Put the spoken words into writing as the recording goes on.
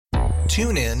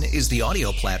TuneIn is the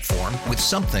audio platform with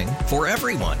something for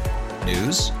everyone.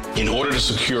 News. In order to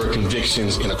secure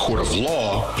convictions in a court of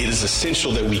law, it is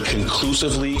essential that we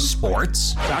conclusively.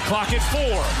 Sports. Got clock at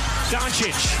 4.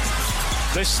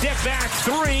 Doncic. The step back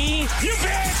 3. You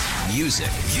bet. Music.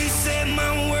 You set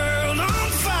my world on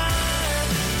fire.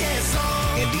 Yes,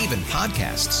 and even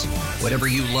podcasts. Whatever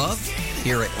you love,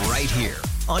 hear it right here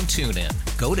on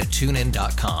TuneIn. Go to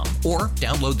TuneIn.com or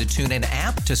download the TuneIn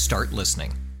app to start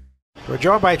listening. We're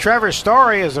joined by Trevor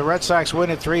Story as the Red Sox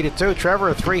win it 3-2. Trevor,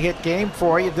 a 3-hit game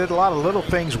for you. Did a lot of little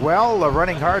things well,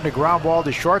 running hard in the ground ball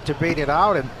to short to beat it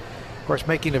out, and of course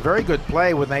making a very good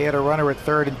play when they had a runner at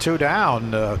third and 2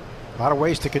 down. A lot of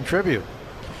ways to contribute.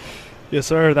 Yes,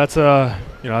 sir. That's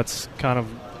that's kind of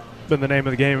been the name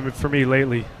of the game for me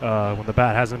lately. When the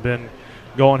bat hasn't been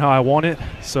going how I want it,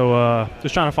 so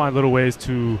just trying to find little ways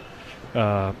to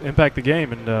impact the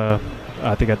game, and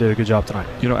I think I did a good job tonight.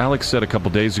 You know, Alex said a couple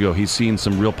days ago he's seen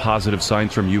some real positive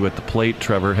signs from you at the plate,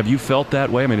 Trevor. Have you felt that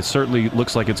way? I mean, it certainly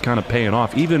looks like it's kind of paying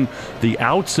off. Even the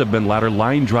outs have been ladder,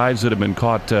 line drives that have been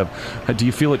caught. Do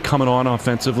you feel it coming on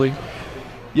offensively?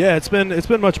 Yeah, it's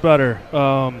been much better.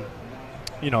 Kind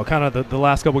of the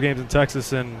last couple games in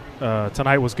Texas, and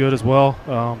tonight was good as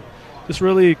well. Just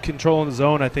really controlling the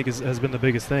zone, I think, has been the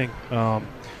biggest thing.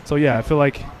 So, yeah, I feel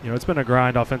like, it's been a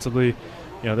grind offensively.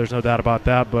 There's no doubt about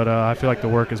that, but I feel like the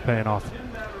work is paying off.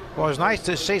 Well, it's nice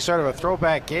to see sort of a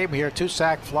throwback game here. 2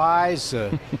 sac flies,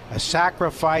 a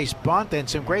sacrifice bunt, and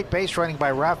some great base running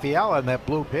by Rafael on that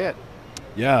blue hit.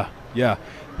 Yeah.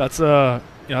 That's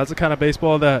that's the kind of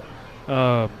baseball that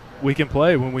we can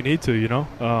play when we need to,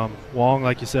 Wong,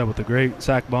 like you said, with the great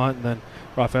sac bunt, and then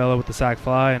Rafaela with the sac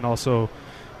fly, and also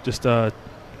just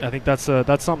I think that's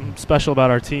something special about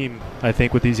our team. I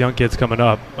think with these young kids coming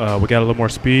up, we got a little more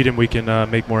speed, and we can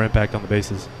make more impact on the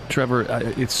bases. Trevor,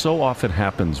 it so often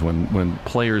happens when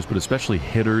players, but especially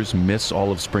hitters, miss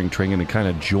all of spring training and kind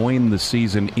of join the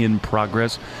season in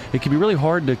progress. It can be really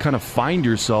hard to kind of find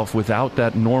yourself without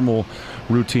that normal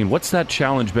routine. What's that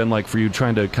challenge been like for you,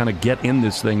 trying to kind of get in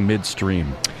this thing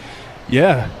midstream?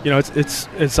 Yeah,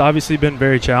 it's obviously been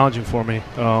very challenging for me.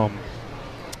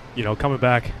 Coming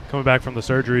back from the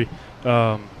surgery,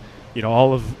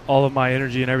 all of my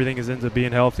energy and everything is into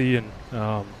being healthy, and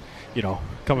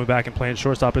coming back and playing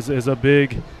shortstop is a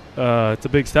big it's a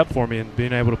big step for me, and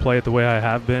being able to play it the way I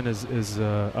have been is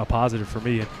a positive for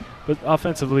me. But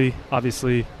offensively,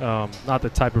 obviously, not the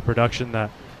type of production that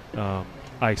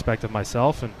I expect of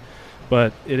myself,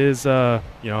 but it is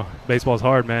baseball's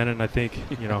hard, man, and I think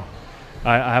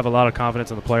I have a lot of confidence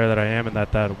in the player that I am, and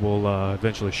that will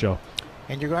eventually show.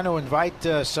 And you're going to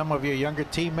invite some of your younger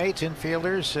teammates,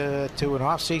 infielders, to an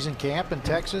off-season camp in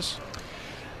Texas?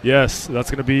 Yes, that's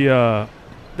going to be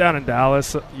down in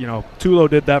Dallas. Tulo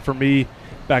did that for me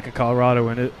back in Colorado,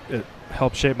 and it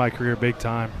helped shape my career big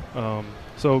time.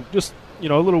 So just, a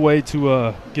little way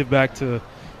to give back to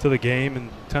the game and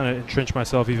kind of entrench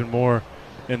myself even more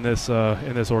in this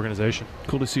organization.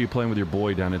 Cool to see you playing with your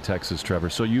boy down in Texas, Trevor.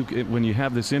 So when you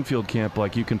have this infield camp,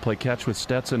 like, you can play catch with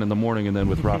Stetson in the morning and then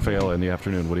with Rafaela in the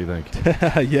afternoon. What do you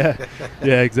think? Yeah,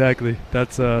 exactly.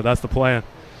 That's the plan.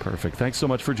 Perfect. Thanks so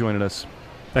much for joining us.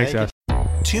 Thanks, guys.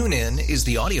 TuneIn is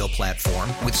the audio platform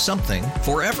with something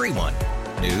for everyone.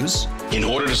 News. In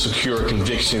order to secure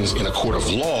convictions in a court of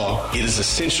law, it is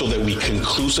essential that we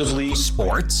conclusively.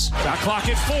 Sports. Got clock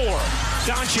at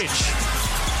 4. Doncic.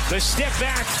 The step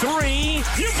back 3.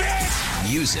 You bet.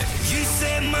 Music. You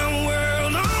set my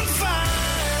world on fire.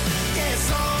 Yes,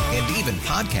 and even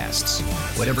podcasts.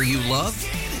 Whatever you love,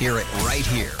 hear it right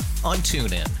here on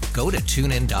TuneIn. Go to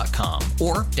TuneIn.com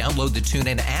or download the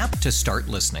TuneIn app to start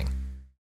listening.